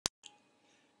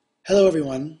Hello,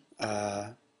 everyone.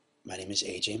 My name is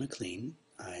AJ McLean.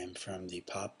 I am from the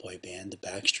pop boy band, the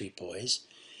Backstreet Boys.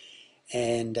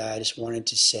 And I just wanted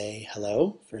to say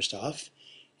hello, first off.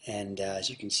 And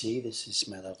as you can see, this is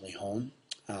my lovely home.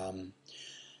 Um,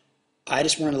 I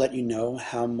just wanted to let you know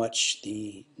how much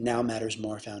the Now Matters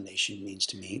More Foundation means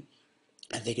to me.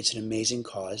 I think it's an amazing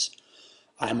cause.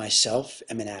 I myself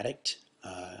am an addict.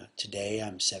 Today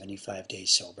I'm 75 days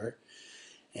sober,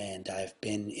 and I've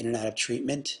been in and out of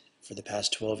treatment for the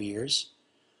past 12 years.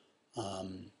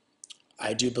 Um,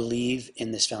 I do believe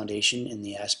in this foundation in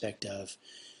the aspect of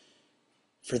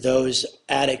for those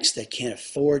addicts that can't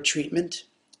afford treatment.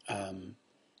 um,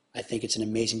 I think it's an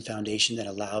amazing foundation that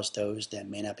allows those that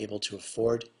may not be able to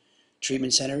afford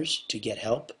treatment centers to get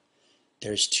help.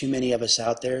 There's too many of us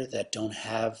out there that don't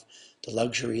have the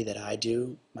luxury that I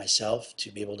do myself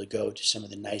to be able to go to some of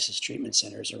the nicest treatment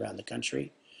centers around the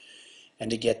country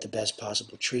and to get the best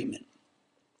possible treatment.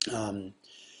 Um,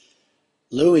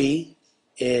 Louis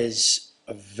is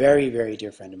a very, very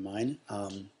dear friend of mine.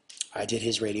 I did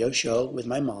his radio show with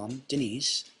my mom,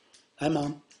 Denise. Hi,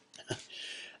 Mom.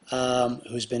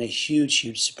 Who's been a huge,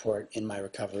 huge support in my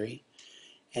recovery.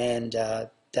 And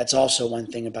that's also one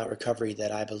thing about recovery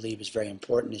that I believe is very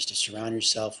important is to surround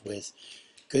yourself with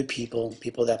good people,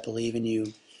 people that believe in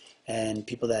you, and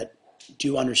people that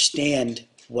do understand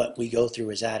what we go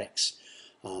through as addicts.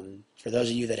 For those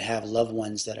of you that have loved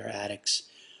ones that are addicts,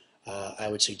 I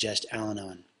would suggest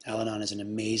Al-Anon. Al-Anon is an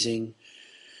amazing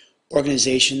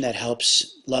organization that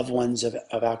helps loved ones of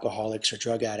alcoholics or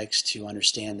drug addicts to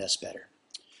understand us better.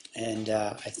 And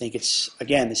I think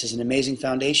again, this is an amazing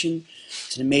foundation.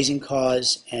 It's an amazing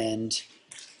cause. And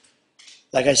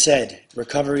like I said,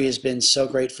 recovery has been so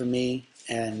great for me.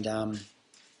 And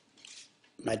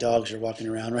my dogs are walking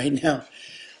around right now.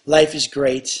 Life is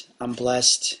great. I'm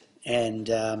blessed. And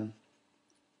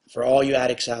for all you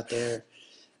addicts out there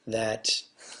that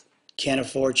can't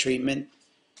afford treatment,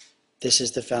 this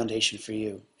is the foundation for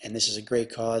you. And this is a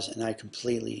great cause, and I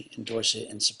completely endorse it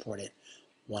and support it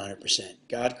 100%.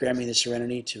 God grant me the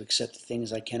serenity to accept the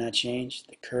things I cannot change,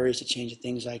 the courage to change the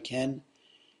things I can,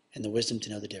 and the wisdom to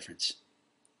know the difference.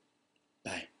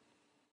 Bye.